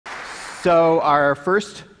So our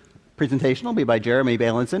first presentation will be by Jeremy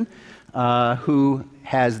Bailenson, who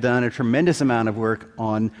has done a tremendous amount of work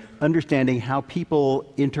on understanding how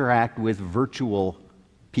people interact with virtual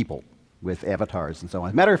people, with avatars and so on.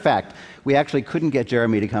 As a matter of fact, we actually couldn't get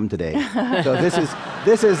Jeremy to come today. So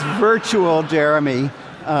this is virtual Jeremy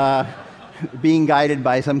being guided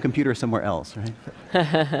by some computer somewhere else,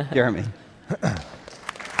 right? Jeremy.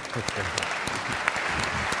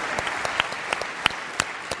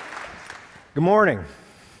 Good morning.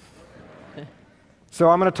 So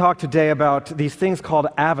I'm going to talk today about these things called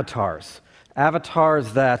avatars.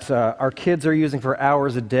 Avatars that our kids are using for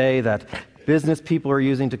hours a day, that business people are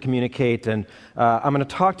using to communicate. And I'm going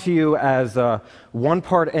to talk to you as one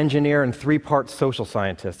part engineer and 3-part social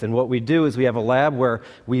scientist. And what we do is we have a lab where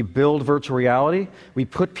we build virtual reality, we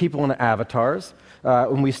put people in avatars,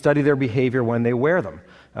 and we study their behavior when they wear them.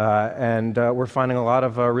 And we're finding a lot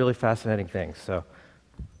of really fascinating things. So,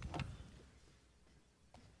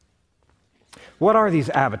 what are these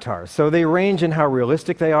avatars? So they range in how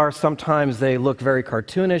realistic they are. Sometimes they look very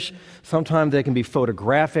cartoonish. Sometimes they can be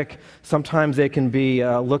photographic. Sometimes they can be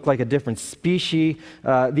look like a different species.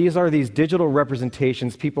 These are these digital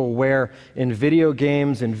representations people wear in video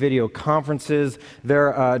games, in video conferences. They're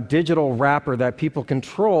a digital wrapper that people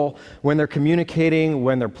control when they're communicating,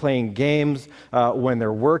 when they're playing games, when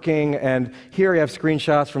they're working. And here you have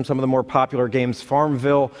screenshots from some of the more popular games.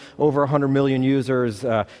 Farmville, over 100 million users.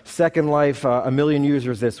 Second Life, 1 million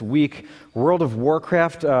users this week. World of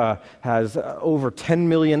Warcraft has over 10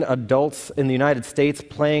 million adults in the United States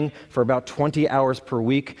playing for about 20 hours per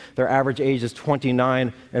week. Their average age is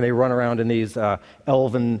 29, and they run around in these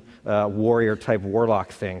elven warrior-type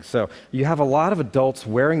warlock things. So you have a lot of adults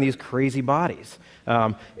wearing these crazy bodies.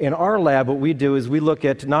 In our lab, what we do is we look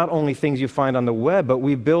at not only things you find on the web, but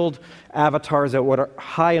we build avatars that are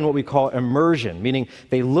high in what we call immersion, meaning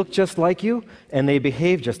they look just like you and they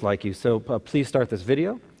behave just like you. So please start this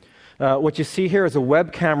video. What you see here is a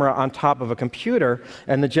web camera on top of a computer,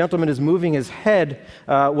 and the gentleman is moving his head.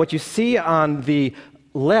 What you see on the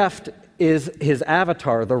left is his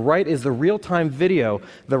avatar. The right is the real-time video.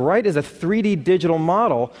 The right is a 3D digital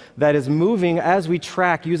model that is moving as we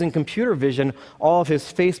track, using computer vision, all of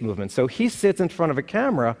his face movements. So he sits in front of a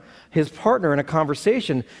camera. His partner in a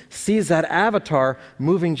conversation sees that avatar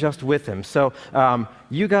moving just with him. So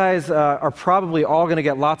you guys are probably all going to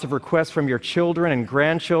get lots of requests from your children and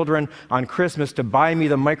grandchildren on Christmas to buy me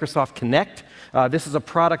the Microsoft Kinect. This is a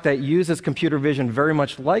product that uses computer vision very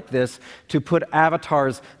much like this to put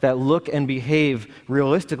avatars that look and behave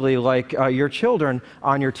realistically like your children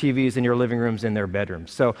on your TVs in your living rooms, in their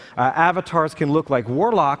bedrooms. So avatars can look like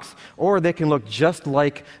warlocks, or they can look just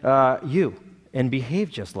like you and behave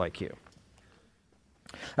just like you.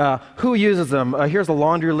 Who uses them? Here's a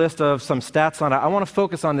laundry list of some stats on it. I want to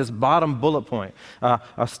focus on this bottom bullet point.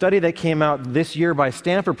 A study that came out this year by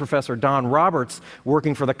Stanford professor Don Roberts,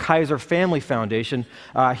 working for the Kaiser Family Foundation.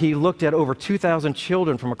 He looked at over 2,000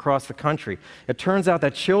 children from across the country. It turns out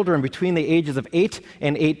that children between the ages of 8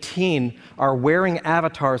 and 18 are wearing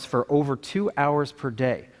avatars for over 2 hours per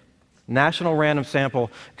day. National random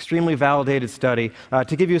sample, extremely validated study.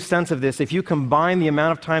 To give you a sense of this, if you combine the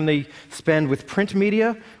amount of time they spend with print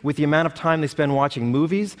media with the amount of time they spend watching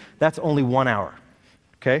movies, that's only 1 hour.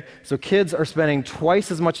 Okay? So kids are spending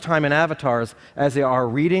twice as much time in avatars as they are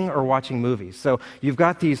reading or watching movies. So you've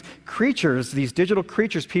got these creatures, these digital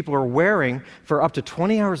creatures people are wearing for up to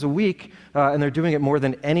 20 hours a week, and they're doing it more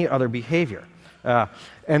than any other behavior.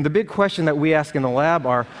 And the big question that we ask in the lab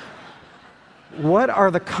are, what are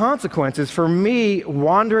the consequences for me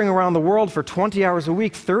wandering around the world for 20 hours a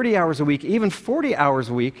week, 30 hours a week, even 40 hours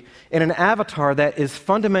a week in an avatar that is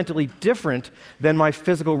fundamentally different than my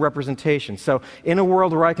physical representation? So in a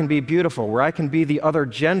world where I can be beautiful, where I can be the other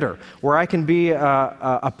gender, where I can be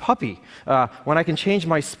a puppy, when I can change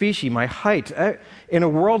my species, my height, in a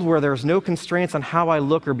world where there's no constraints on how I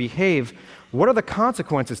look or behave, what are the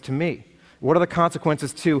consequences to me? What are the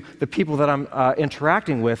consequences to the people that I'm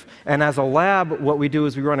interacting with? And as a lab, what we do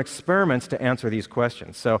is we run experiments to answer these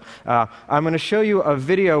questions. So I'm going to show you a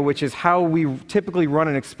video which is how we typically run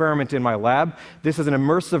an experiment in my lab. This is an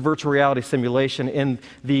immersive virtual reality simulation. In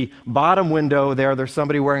the bottom window there's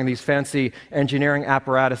somebody wearing these fancy engineering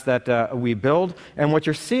apparatus that we build. And what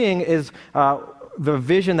you're seeing is the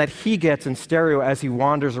vision that he gets in stereo as he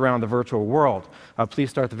wanders around the virtual world. Please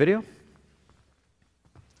start the video.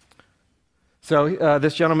 So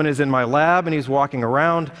this gentleman is in my lab, and he's walking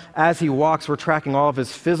around. As he walks, we're tracking all of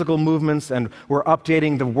his physical movements, and we're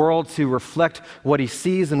updating the world to reflect what he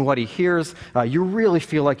sees and what he hears. You really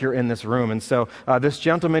feel like you're in this room. And so this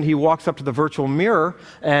gentleman, he walks up to the virtual mirror,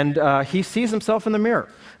 and he sees himself in the mirror.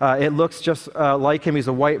 It looks just like him. He's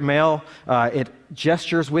a white male. It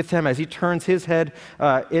gestures with him. As he turns his head,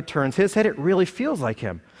 it turns his head. It really feels like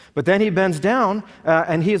him. But then he bends down,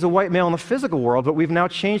 and he is a white male in the physical world, but we've now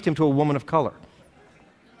changed him to a woman of color.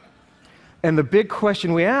 And the big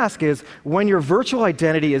question we ask is, when your virtual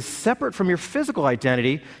identity is separate from your physical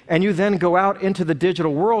identity, and you then go out into the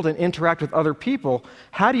digital world and interact with other people,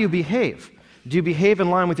 how do you behave? Do you behave in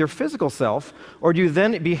line with your physical self, or do you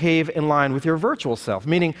then behave in line with your virtual self?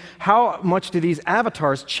 Meaning, how much do these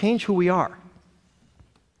avatars change who we are?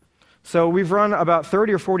 So we've run about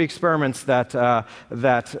 30 or 40 experiments that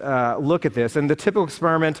look at this. And the typical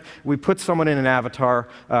experiment, we put someone in an avatar.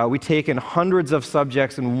 We take in hundreds of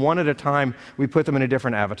subjects, and one at a time, we put them in a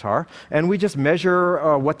different avatar. And we just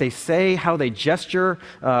measure what they say, how they gesture,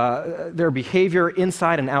 their behavior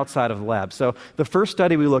inside and outside of the lab. So the first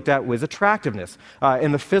study we looked at was attractiveness.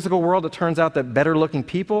 In the physical world, it turns out that better-looking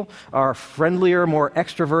people are friendlier, more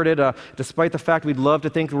extroverted. Despite the fact we'd love to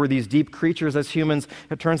think we're these deep creatures as humans,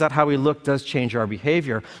 it turns out how we look does change our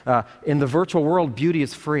behavior. In the virtual world, beauty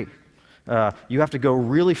is free. You have to go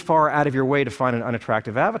really far out of your way to find an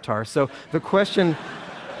unattractive avatar. So the question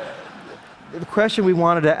we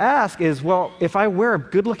wanted to ask is, well, if I wear a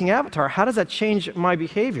good-looking avatar, how does that change my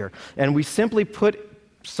behavior? And we simply put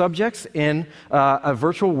subjects in a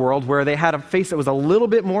virtual world where they had a face that was a little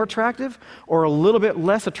bit more attractive or a little bit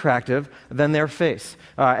less attractive than their face.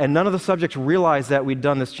 And none of the subjects realized that we'd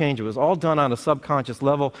done this change. It was all done on a subconscious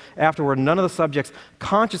level. Afterward, none of the subjects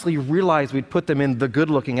consciously realized we'd put them in the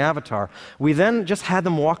good-looking avatar. We then just had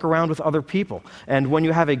them walk around with other people. And when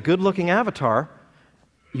you have a good-looking avatar,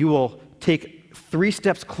 you will take 3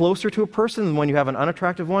 steps closer to a person than when you have an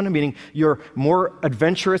unattractive one, meaning you're more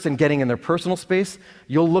adventurous in getting in their personal space.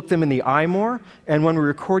 You'll look them in the eye more, and when we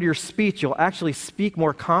record your speech, you'll actually speak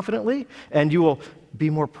more confidently, and you will be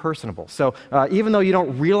more personable. So even though you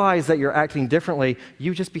don't realize that you're acting differently,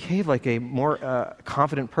 you just behave like a more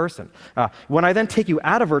confident person. When I then take you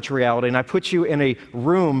out of virtual reality and I put you in a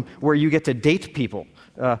room where you get to date people,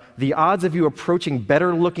 the odds of you approaching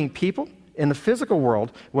better-looking people in the physical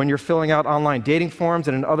world, when you're filling out online dating forums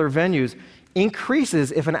and in other venues,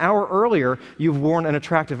 increases if an hour earlier you've worn an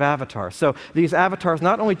attractive avatar. So these avatars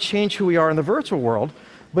not only change who we are in the virtual world,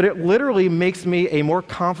 but it literally makes me a more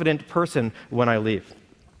confident person when I leave.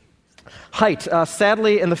 Height.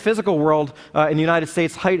 Sadly, in the physical world, in the United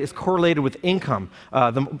States, height is correlated with income.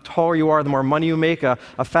 The taller you are, the more money you make. A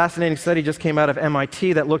fascinating study just came out of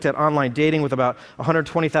MIT that looked at online dating with about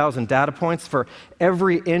 120,000 data points. For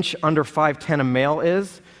every inch under 5'10" a male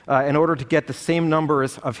is, in order to get the same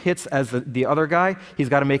numbers of hits as the other guy, he's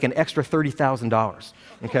got to make an extra $30,000.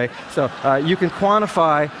 Okay, so you can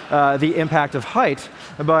quantify the impact of height,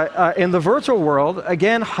 but in the virtual world,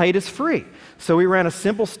 again, height is free. So we ran a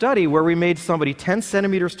simple study where we made somebody 10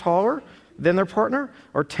 centimeters taller than their partner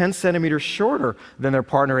or 10 centimeters shorter than their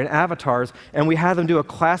partner in avatars, and we had them do a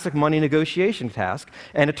classic money negotiation task.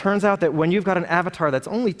 And it turns out that when you've got an avatar that's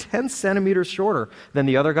only 10 centimeters shorter than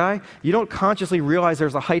the other guy, you don't consciously realize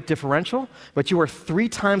there's a height differential, but you are 3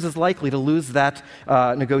 times as likely to lose that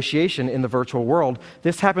negotiation in the virtual world.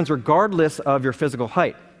 This happens regardless of your physical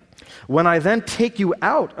height. When I then take you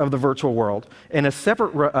out of the virtual world in a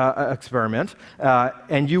separate experiment,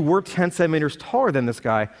 and you were 10 centimeters taller than this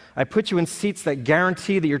guy, I put you in seats that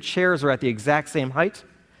guarantee that your chairs are at the exact same height,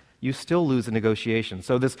 you still lose a negotiation.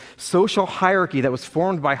 So this social hierarchy that was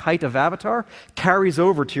formed by height of avatar carries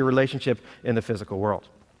over to your relationship in the physical world.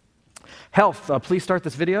 Health. Please start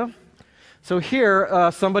this video. So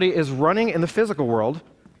here, somebody is running in the physical world.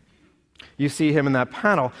 You see him in that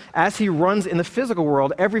panel. As he runs in the physical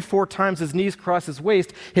world, every 4 times his knees cross his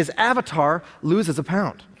waist, his avatar loses a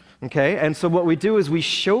pound. Okay? And so what we do is we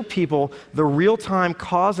show people the real-time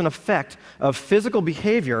cause and effect of physical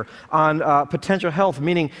behavior on potential health,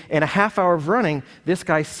 meaning in a half hour of running, this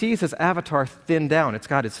guy sees his avatar thin down. It's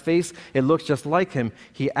got his face. It looks just like him.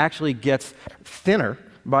 He actually gets thinner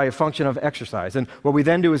by a function of exercise. And what we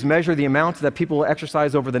then do is measure the amount that people will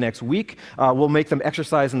exercise over the next week. We'll make them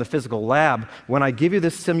exercise in the physical lab. When I give you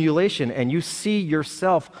this simulation and you see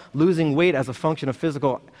yourself losing weight as a function of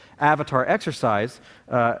physical avatar exercise,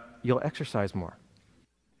 you'll exercise more.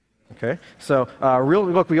 Okay? So,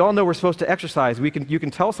 look, we all know we're supposed to exercise. You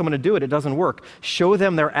can tell someone to do it. It doesn't work. Show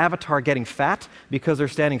them their avatar getting fat because they're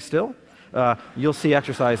standing still. You'll see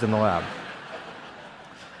exercise in the lab.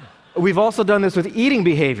 We've also done this with eating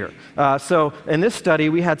behavior. So in this study,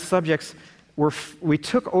 we had subjects we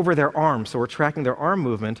took over their arms, so we're tracking their arm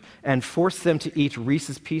movement, and forced them to eat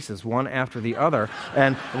Reese's Pieces one after the other.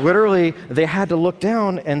 And literally, they had to look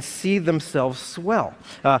down and see themselves swell.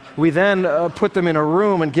 We then put them in a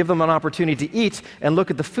room and give them an opportunity to eat and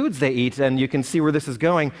look at the foods they eat, and you can see where this is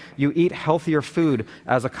going. You eat healthier food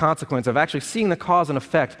as a consequence of actually seeing the cause and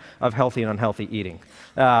effect of healthy and unhealthy eating.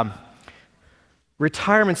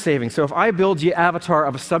 Retirement savings. So if I build the avatar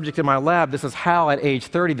of a subject in my lab, this is Hal at age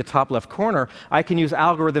 30, the top left corner, I can use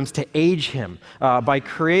algorithms to age him. By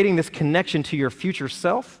creating this connection to your future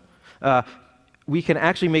self, we can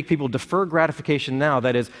actually make people defer gratification now,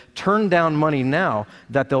 that is, turn down money now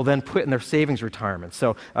that they'll then put in their savings retirement.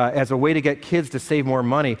 So as a way to get kids to save more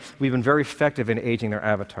money, we've been very effective in aging their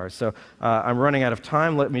avatars. So I'm running out of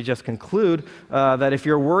time. Let me just conclude that if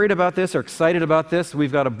you're worried about this or excited about this,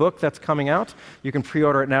 we've got a book that's coming out. You can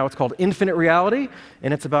pre-order it now. It's called Infinite Reality,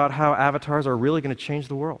 and it's about how avatars are really going to change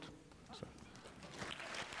the world.